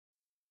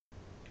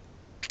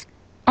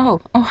Oh,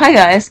 hi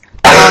guys.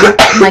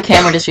 My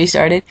camera just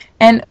restarted,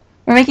 and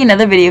we're making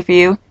another video for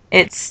you.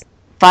 It's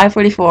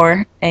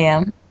 5:44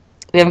 a.m.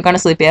 We haven't gone to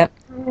sleep yet.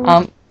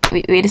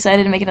 We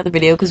decided to make another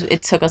video because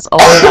it took us a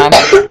long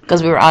time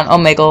because we were on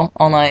Omegle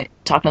all night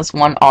talking to this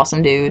one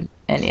awesome dude,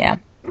 and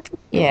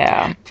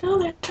yeah. Tell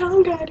that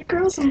tongue guy to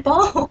grow some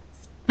balls.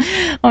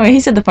 Oh,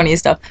 he said the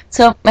funniest stuff.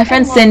 So my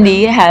friend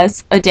Cindy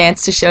has a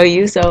dance to show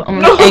you, so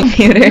I'm gonna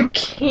execute her. You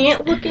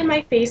can't look at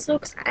my face though,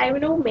 because I have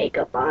no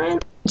makeup on.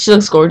 She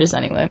looks gorgeous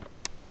anyway.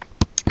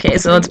 Okay,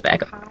 so let's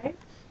back up. Hi.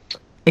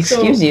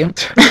 Excuse you.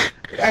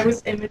 I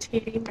was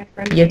imitating my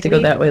friend. You have to go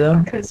that way though.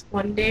 Because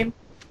one day,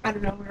 I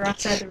don't know, we were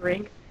outside the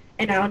rink,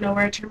 and I don't know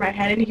where I turned my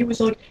head, and he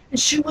was like, and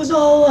she was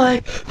all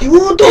like,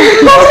 "You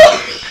don't know."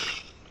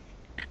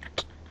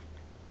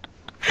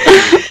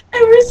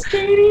 And we're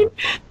skating,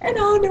 and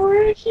out of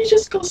nowhere, he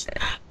just goes,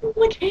 I'm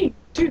like, "Hey,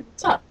 dude,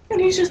 what's up?" And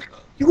he's just like,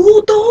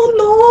 "You don't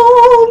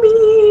know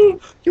me.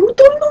 You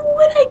don't know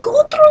what I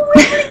go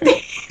through every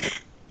day."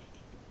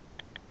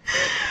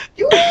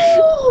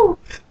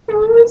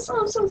 I'm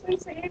so sorry to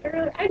say it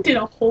earlier. I did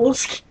a whole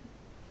skate.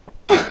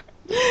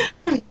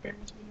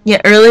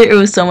 Yeah, earlier it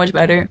was so much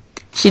better.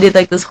 She did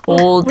like this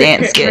whole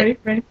dance skit.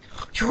 Ready?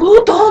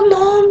 You don't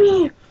know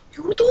me.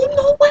 You don't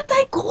know what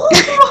I go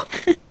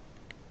through.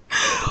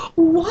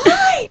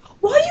 Why?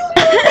 Why you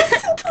not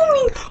listen to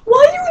me?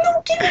 Why you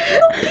not give me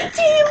no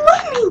pity and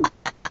love me?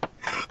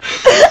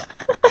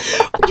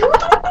 You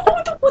don't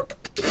know what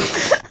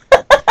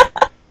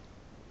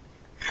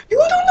you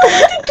don't know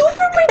what to do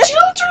for my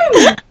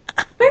children.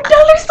 $5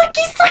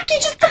 sucky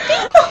just to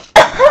feed them.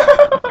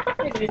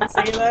 I didn't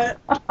say that.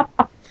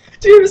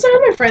 Dude, I was talking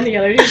to my friend the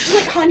other day. She's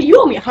like, "Honey, you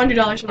owe me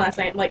 $100 from last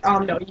night." I'm like,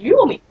 no, you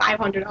owe me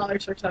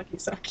 $500 for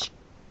sucky.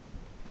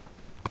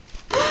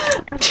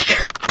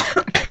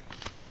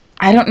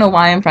 I don't know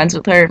why I'm friends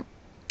with her.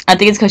 I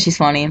think it's because she's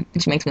funny and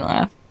she makes me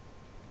laugh.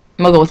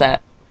 I'm gonna go with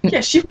that.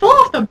 Yeah, she fell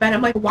off the bed.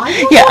 I'm like, why are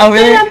you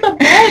really? on the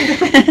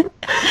bed?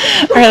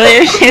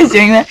 Earlier she was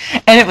doing that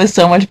and it was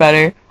so much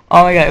better.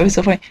 Oh my god, it was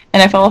so funny.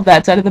 And I fell off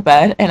that side of the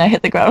bed and I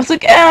hit the ground. I was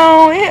like,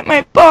 ow, I hit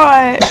my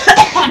butt.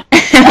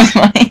 It was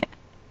funny.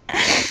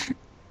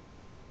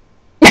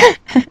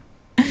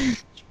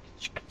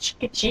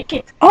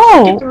 Chicken.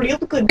 Oh! It's real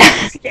good.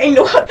 I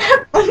know how to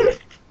have fun.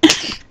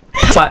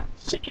 Squat.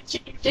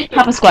 Chicken.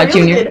 Have a squat, Really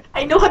Junior. good.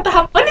 I know how to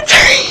have fun.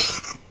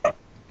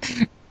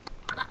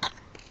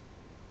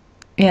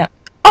 Yeah.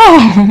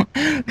 Oh!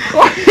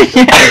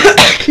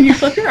 Can you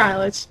flip your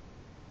eyelids?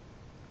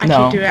 I No.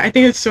 can't do it. I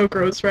think it's so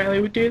gross.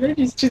 Riley would do that.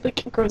 He's just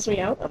like, it gross me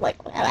out. I'm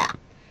like, blah.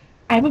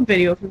 I have a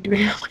video of him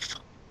doing it on my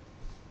phone.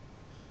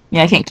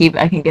 Yeah, I can't get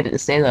it to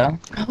stay though.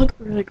 I look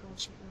really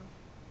gross right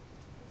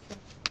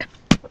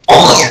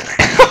Oh!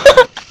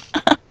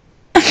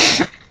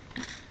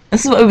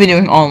 This is what we've been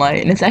doing all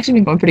night, and it's actually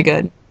been going pretty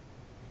good.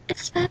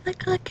 It's 5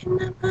 o'clock in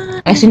the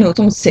morning. Actually, no, it's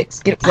almost 6.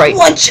 Get it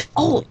right.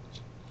 Oh,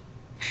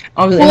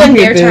 Really? well, in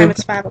their time,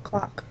 it's 5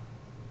 o'clock.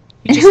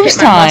 In whose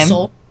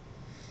time?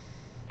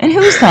 In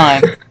whose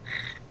time?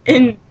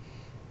 In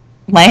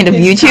Land of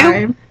his YouTube?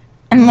 time.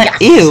 And like,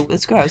 Yes. ew,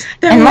 it's gross.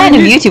 And Land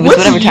of YouTube is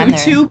whatever time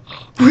they're in.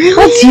 Really?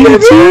 What's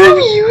YouTube?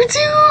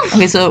 YouTube?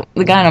 Okay, so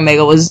the guy on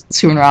Omegle was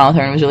screwing around with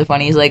her and it was really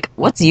funny. He's like,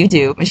 "What's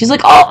YouTube?" And she's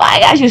like, "Oh my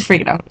gosh," she was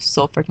freaking out. It was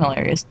so freaking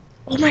hilarious.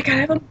 Oh my god, I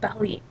have a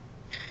belly.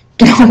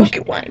 No. Look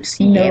at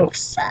No.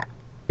 what's that?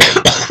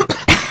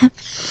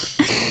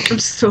 I'm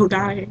so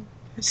dying.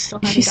 I still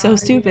haven't She's so died.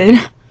 stupid.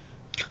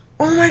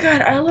 Oh my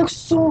god, I look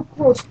so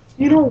gross.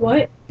 You know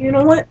what?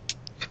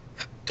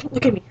 Don't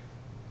look at me.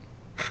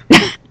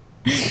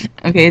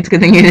 Okay, it's a good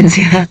thing you didn't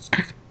see that.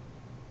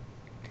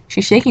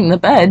 She's shaking the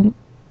bed.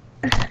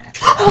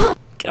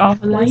 Get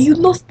off of Why this. you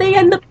not stay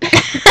in the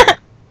bed?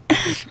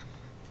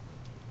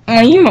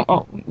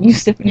 You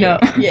stepping Yeah,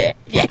 up.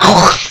 yeah.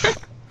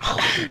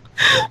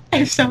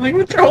 I sound like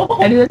a throw up.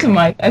 I do that to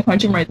Mike. I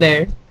punch him right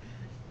there.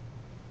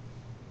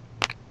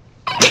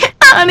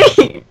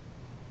 Honey!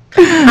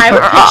 I have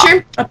a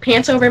picture of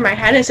pants over my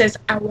head and it says,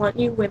 "I want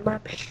you with my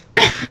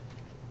pants."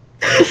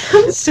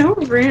 That's so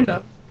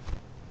random.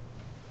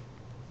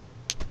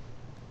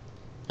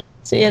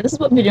 So yeah, this is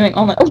what we're doing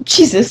all night. Oh,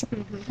 Jesus.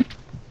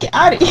 Get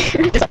out of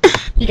here.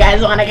 You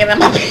guys want to get in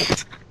my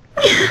pants?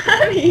 Get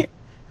out of here.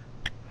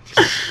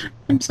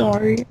 I'm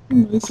sorry.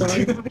 I'm really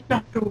sorry.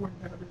 Not the word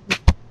out of it.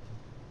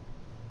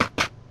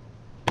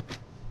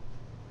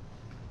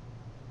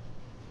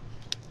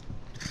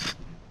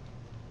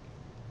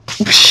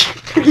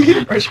 I need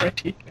to brush my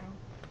teeth now.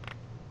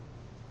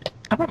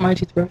 I brought my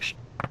toothbrush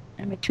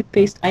and my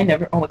toothpaste. Oh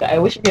my god, I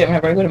wish I could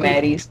remember. I go to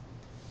Maddie's.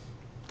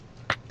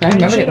 But I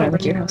remember it when I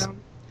went to your house.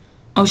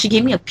 Oh, she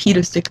gave me a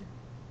PETA sticker.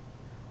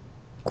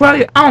 Grow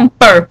your own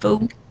fur,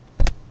 fool.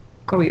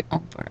 Grow your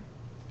own fur.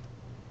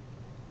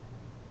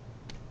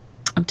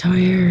 I'm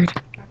tired.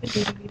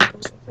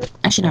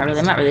 Actually, not really.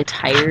 I'm not really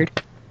tired.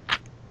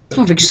 It's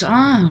more of just,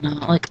 I don't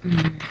know. Like,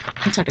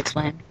 it's hard to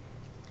explain.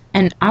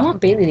 And I want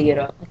Bailey to get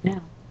up, like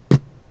now.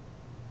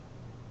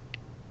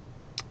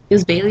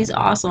 Because Bailey's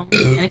awesome.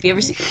 And if you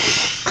ever see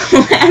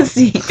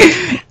Lassie,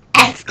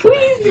 ask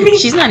Please me.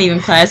 She's not even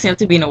classy enough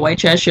to be in a white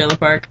trash trailer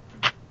park.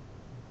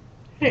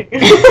 Be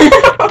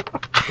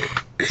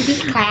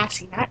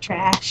classy, not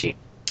trashy.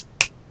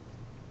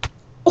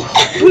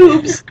 Oh,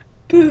 boobs.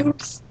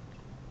 Boobs.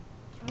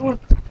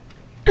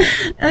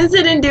 I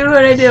didn't do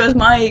what I did with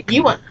Mike.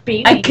 You want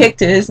Bailey. I kicked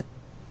his.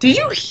 Did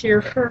you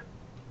hear her?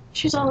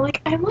 She's all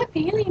like, I want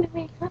Bailey to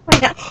make up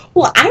right now.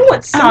 Well, I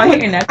want Oh, I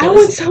hate your someone. necklace. I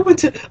want someone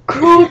to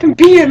grow up and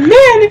be a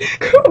man,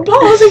 grow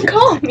balls, and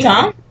call me.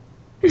 Tom?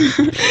 Dude,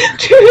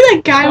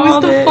 that guy was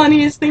Called the it.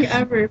 funniest thing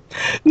ever.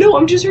 No,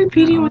 I'm just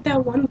repeating what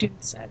that one dude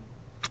said.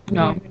 I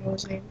No. don't even know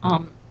his name.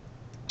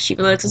 She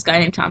really likes this guy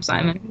named Tom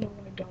Simon. No,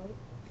 I don't.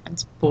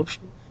 That's bullshit.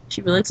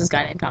 She really likes this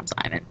guy named Tom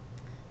Simon.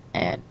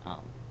 And,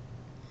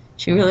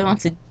 she really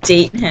wants to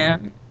date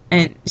him.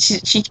 And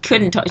she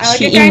couldn't talk. I like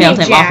She a guy emailed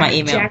named him off my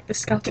email. Jack the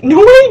Skeleton.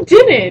 No, I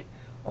didn't.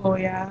 Oh,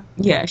 yeah.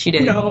 Yeah, she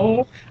did.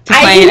 No. To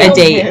plan a emailed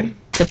date. him.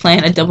 To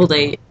plan a double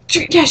date.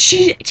 Yeah,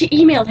 she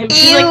emailed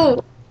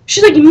him.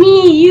 She's like,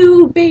 me,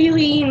 you,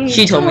 Bailey, and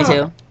She told me Tom.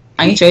 to.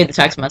 I can show you the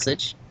text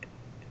message.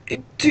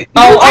 Dude,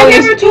 Oh, I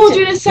yes, never told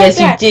you to say Yes,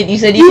 that. you did. You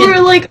said You you were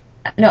should. like,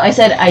 No, I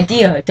said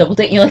idea, double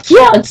date. And you're like,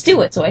 yeah, let's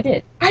do it. So I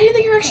did. I didn't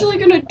think you were actually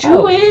gonna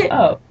do it.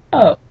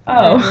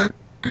 Oh.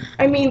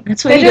 I mean,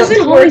 That's why that you don't doesn't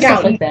tell me work stuff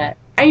out. like that.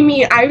 I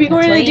mean, I'd be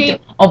going That's on why a you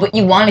date. don't- Oh, but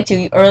you wanted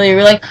to. Earlier, you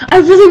were like, I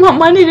really want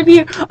Monday to be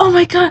here. Oh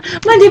my god,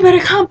 Monday better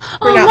come.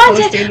 We're Oh, not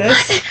Monday, posting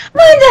this.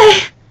 Monday.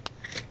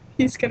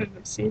 He's gonna end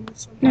up seeing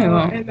this No, he somehow,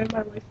 won't. and then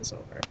my life is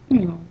over.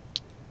 No.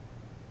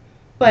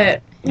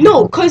 But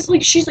no, cause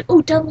like she's like,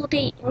 oh, double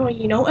date, oh,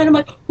 you know, and I'm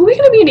like, who are we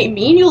gonna be on a date?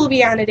 Me and you will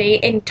be on a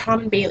date, and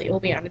Tom and Bailey will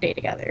be on a date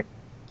together.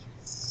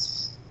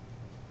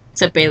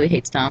 Except Bailey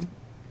hates Tom,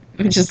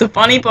 which is the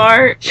funny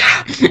part.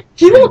 Yeah,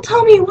 he won't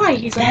tell me why.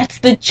 He's like, That's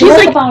the joke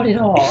like- about it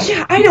all.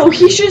 yeah, I know.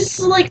 He's just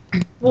like,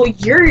 well,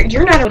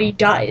 you're not what he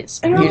does,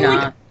 and I'm You're like,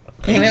 not.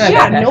 Hey, give me my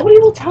yeah, backpack. nobody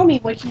will tell me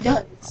what he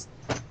does.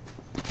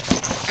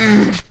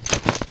 Mm.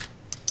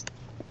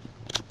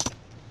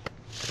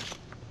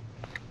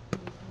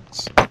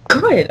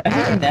 Good. I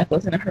have a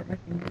necklace and it hurt my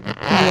finger.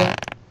 Yeah.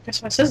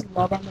 Guess what? It says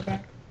love on the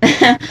back.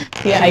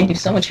 Yeah, I do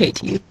so much hate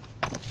to you.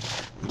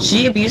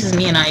 She abuses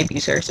me and I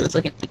abuse her, so it's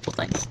like an equal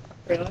thing.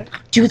 Really?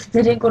 Dude,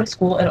 they didn't go to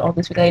school at all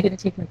this week. I didn't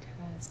take my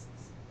tests.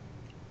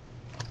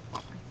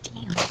 Oh,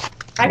 damn.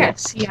 I got a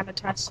C on a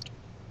test.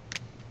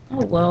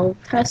 Oh, well.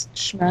 Test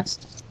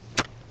schmest.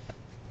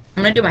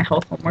 I'm gonna do my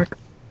health homework.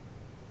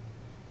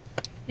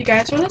 You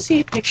guys want to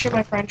see a picture of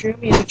my friend drew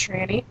me as a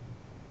tranny?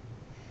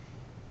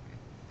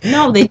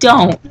 No, they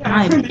don't.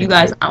 Yeah. You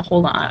guys,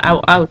 hold on.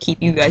 I will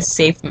keep you guys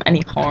safe from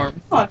any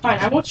harm. Oh, fine.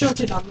 I won't show it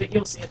to them, but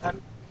you'll see it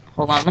then.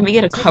 Hold on. Let me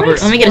get a It's like cover.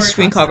 Let me get a sport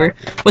screen cover.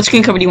 outside. What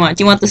screen cover do you want?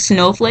 Do you want the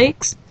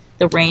snowflakes,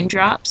 the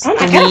raindrops, Oh,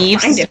 I the gotta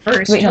leaves? find it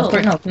first. Wait, no,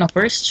 chill. no.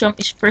 First,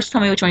 first, tell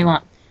me which one you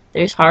want.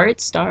 There's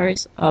hearts,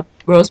 stars,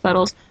 rose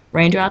petals,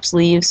 raindrops,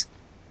 leaves,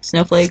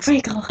 snowflakes.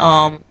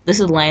 Sprinkle. This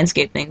is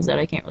landscape things that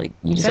I can't really.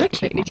 You Is just that a have to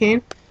pick candy one.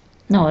 cane?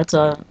 No, it's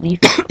a leaf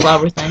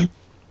flower thing.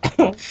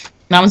 That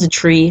one's a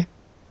tree.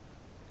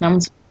 That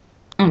one's.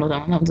 I don't know that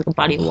one. That one's like a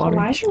body of water.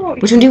 Why is your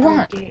Which one do you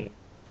want? gay?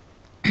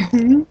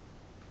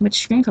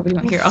 Which screen cover do you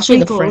want? Here, I'll show you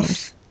the Sprinkles.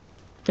 frames.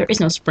 There is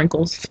no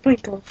sprinkles.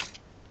 Sprinkle.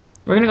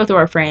 We're gonna go through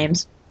our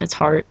frames. It's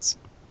hearts.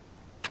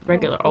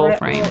 Regular old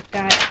frame.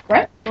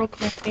 Brett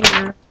broke my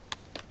finger.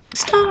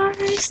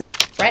 Stars.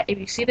 Brett, if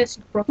you see this,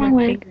 you broke my Oh,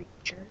 wait. finger, you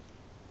jerk.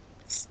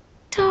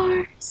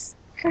 Stars.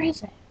 Where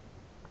is it?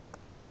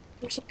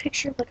 There's a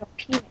picture of like a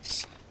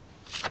penis.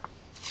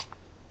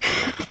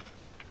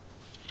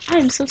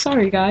 I'm so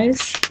sorry,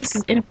 guys. This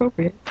is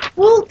inappropriate.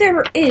 Well,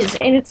 there is,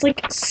 and it's like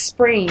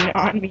spraying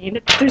on me,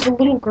 and there's a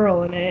little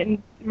girl in it,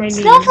 and my name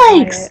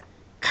Snowflakes! is on it.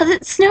 Cause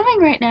it's snowing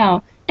right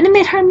now. And it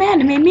made her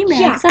mad. It made me mad.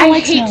 Yeah, 'cause I don't I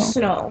like hate snow.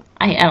 snow.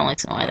 I don't like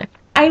snow either.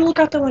 I look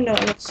out the window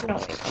and it's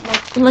snowing. I'm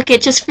like, Look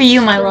at just for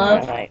you, my "Screw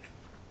love. life."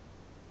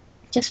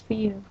 Just for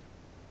you.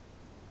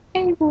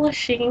 I'm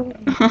blushing.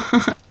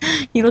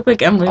 You look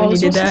like Emily when you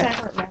this did one says that. I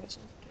heart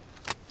Madison.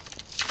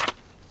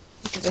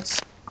 Look at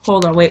this.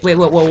 Hold on, wait, whoa,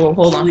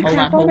 hold on, Holy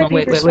crap, all hold my on,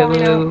 wait. paper's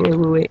falling out.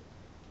 Wait.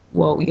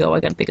 Whoa, yo, I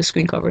gotta pick a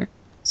screen cover.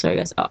 Sorry,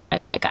 guys. Oh, I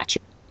got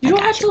you. You I don't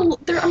got have to.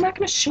 There, I'm not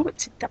gonna show it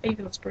to that,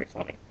 even though it's pretty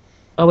funny.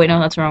 Oh, wait, no,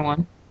 that's the wrong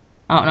one.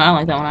 Oh, no, I don't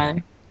like that one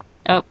either.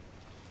 Oh.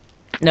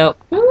 Nope.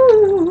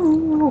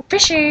 Ooh,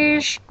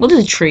 fishes. We'll do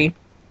the tree.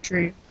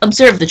 Tree.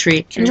 Observe the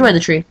tree. Tree. Enjoy the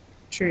tree.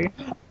 Tree.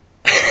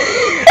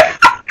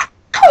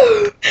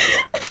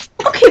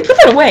 Okay, put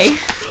that away.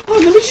 Oh,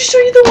 let me just show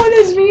you the one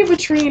that's me of a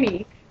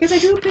tranny. Because I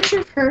drew a picture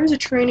of her as a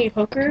tranny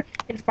hooker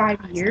in 5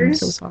 I'm years.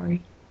 so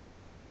sorry.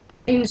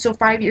 And so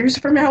 5 years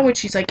from now, when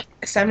she's like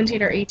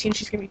 17 or 18,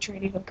 she's gonna be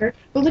tranny hooker.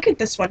 But look at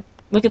this one.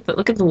 Look at the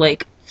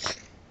lake.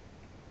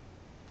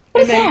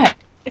 What is And then- that?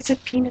 It's a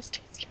penis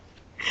taste.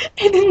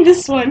 And then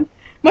this one.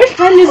 My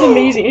friend is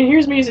amazing, and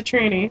here's me as a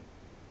tranny.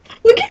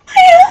 Look at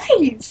my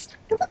eyes!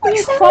 They look like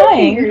You're salad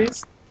crying.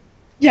 fingers.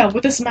 Yeah,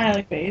 with a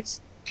smiley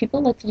face.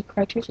 People like to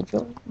cry tears of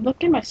joy.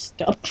 Look at my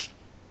stuff.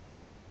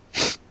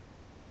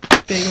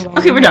 Big, long,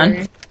 Okay, we're done.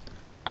 hairy.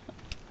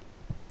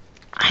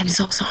 I'm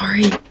so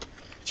sorry.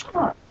 Shut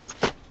up.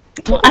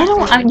 Well, I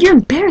don't. You're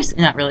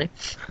embarrassing. Not really.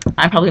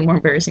 I'm probably more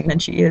embarrassing than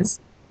she is.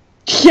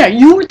 Yeah,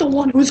 you were the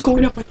one who was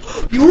going up like,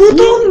 you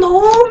don't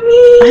know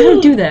me. I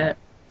don't do that.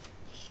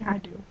 Yeah, I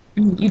do.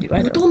 You do. I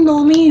You don't. don't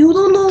know me. You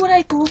don't know what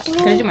I go through.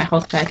 Can I do my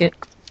health packet?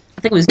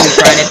 I think it was Good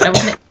Friday, but I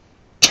wasn't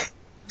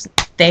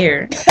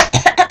there.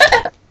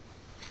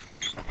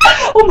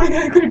 Oh my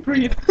god, I couldn't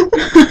breathe.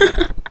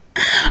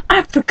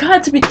 I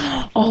forgot to be.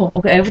 Oh,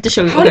 okay. I have to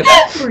show you. How did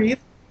that breathe?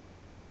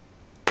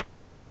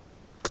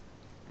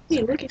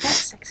 Hey, look at that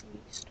sexy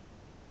beast.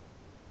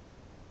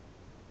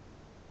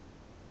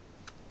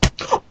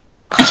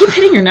 I keep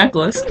hitting your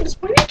necklace.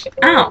 Why do you keep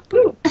Ow.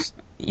 boobs?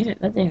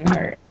 That didn't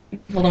hurt.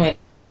 Hold on, wait.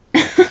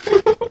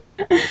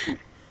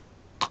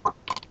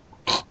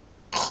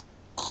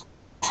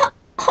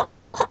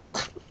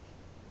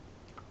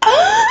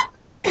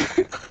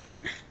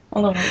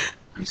 Hold on, wait.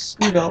 You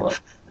screwed all up.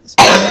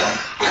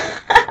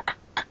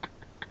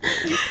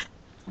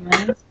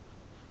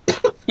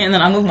 And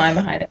then I'll move mine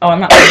behind it. Oh, I'm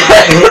not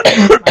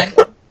moving mine.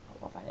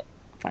 I'll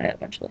find it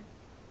eventually.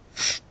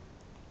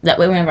 That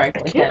way, whenever I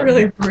go I like can't that.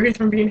 really breathe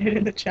from being hit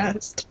in the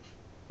chest.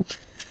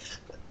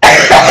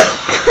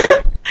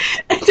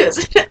 It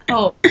doesn't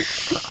help.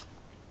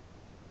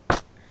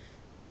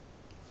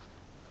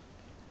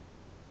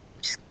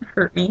 She's gonna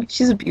hurt me.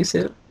 She's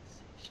abusive.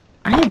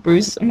 I have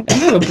bruises. I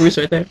have a bruise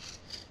right there.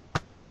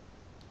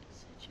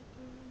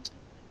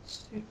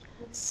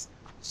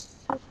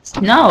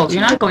 No,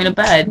 you're not going to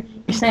bed.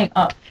 You're staying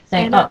up.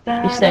 Staying up.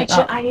 You're staying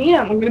up. I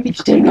am. I'm gonna be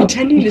Staying up.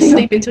 pretending to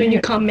sleep until you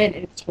come in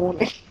and it's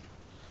morning.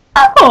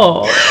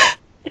 Oh!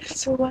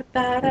 It's what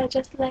that I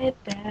just laid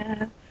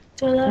there.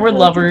 Till I We're heard you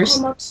lovers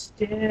come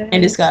upstairs.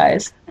 in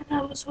disguise. And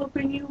I was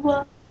hoping you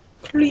were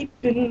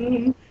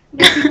sleeping.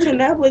 Maybe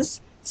till I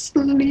was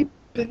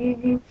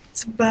sleeping.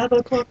 It's 5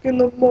 o'clock in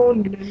the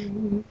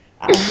morning.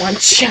 I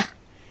want ya.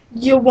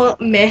 You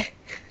want me.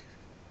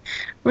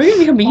 We're gonna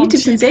become a YouTube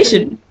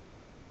sensation.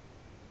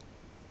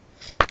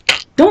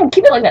 Don't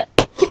keep it like that.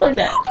 Keep it like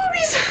that.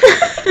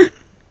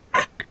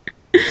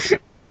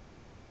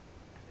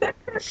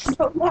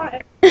 So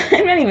what?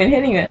 I'm not even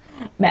hitting it.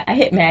 I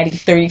hit Maddie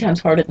 30 times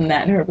harder than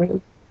that in her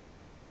room.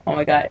 Oh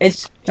my god.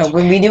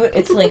 When we do it,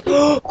 it's like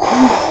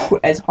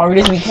as hard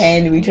as we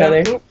can to each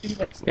other.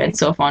 It's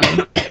so funny.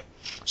 I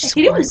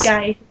hate it when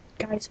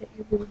guys hit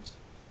your boobs.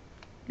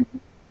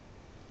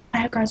 I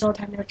have guys all the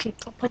time. They're like, hey,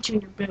 I'll punch you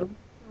in your boob.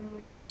 I'm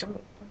like, don't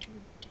punch you in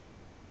your dick.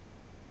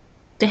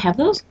 They have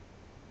those?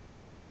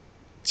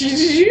 Did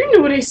you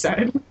know what I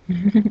said?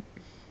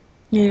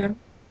 Yeah.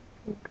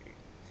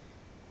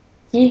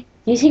 Do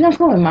you think I'm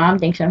cool? My mom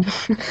thinks I'm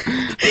cool.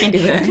 I can't do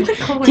that. Do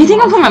you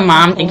think I'm cool? My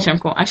mom thinks I'm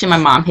cool. Actually, my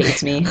mom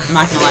hates me. I'm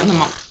not gonna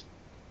lie.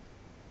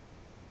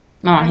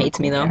 My mom hates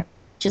me though.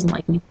 She doesn't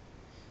like me.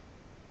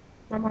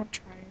 My mom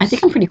tries. I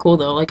think I'm pretty cool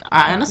though. Like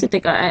I honestly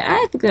think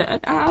I think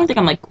that I don't think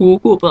I'm like cool,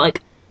 but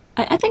like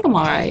I think I'm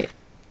alright.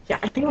 Yeah,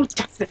 I think I'm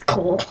just as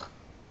cool.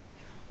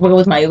 What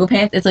with my yoga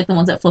pants? It's like the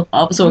ones that flip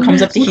up, so it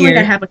comes up to Look here. Like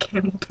I have a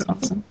camel. That's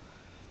awesome.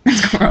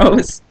 That's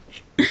gross.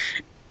 You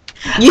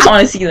just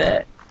want to see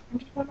that. I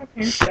just want my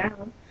pants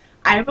down.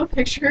 I have a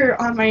picture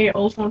on my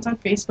old phones on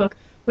Facebook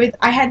with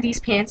I had these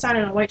pants on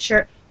and a white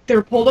shirt. They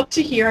were pulled up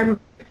to here. I'm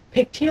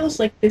pigtails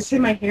like this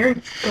in my hair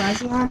and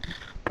glasses on.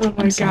 Oh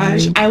my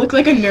gosh, I look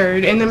like a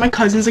nerd. And then my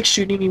cousin's like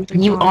shooting me with a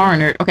gun. You are a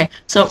nerd. Okay,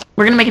 so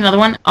we're gonna make another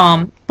one.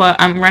 But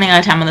I'm running out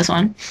of time on this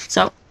one.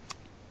 So,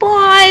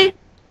 bye.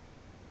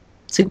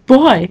 Say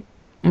bye.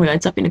 Oh my god,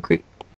 it's up in the creek.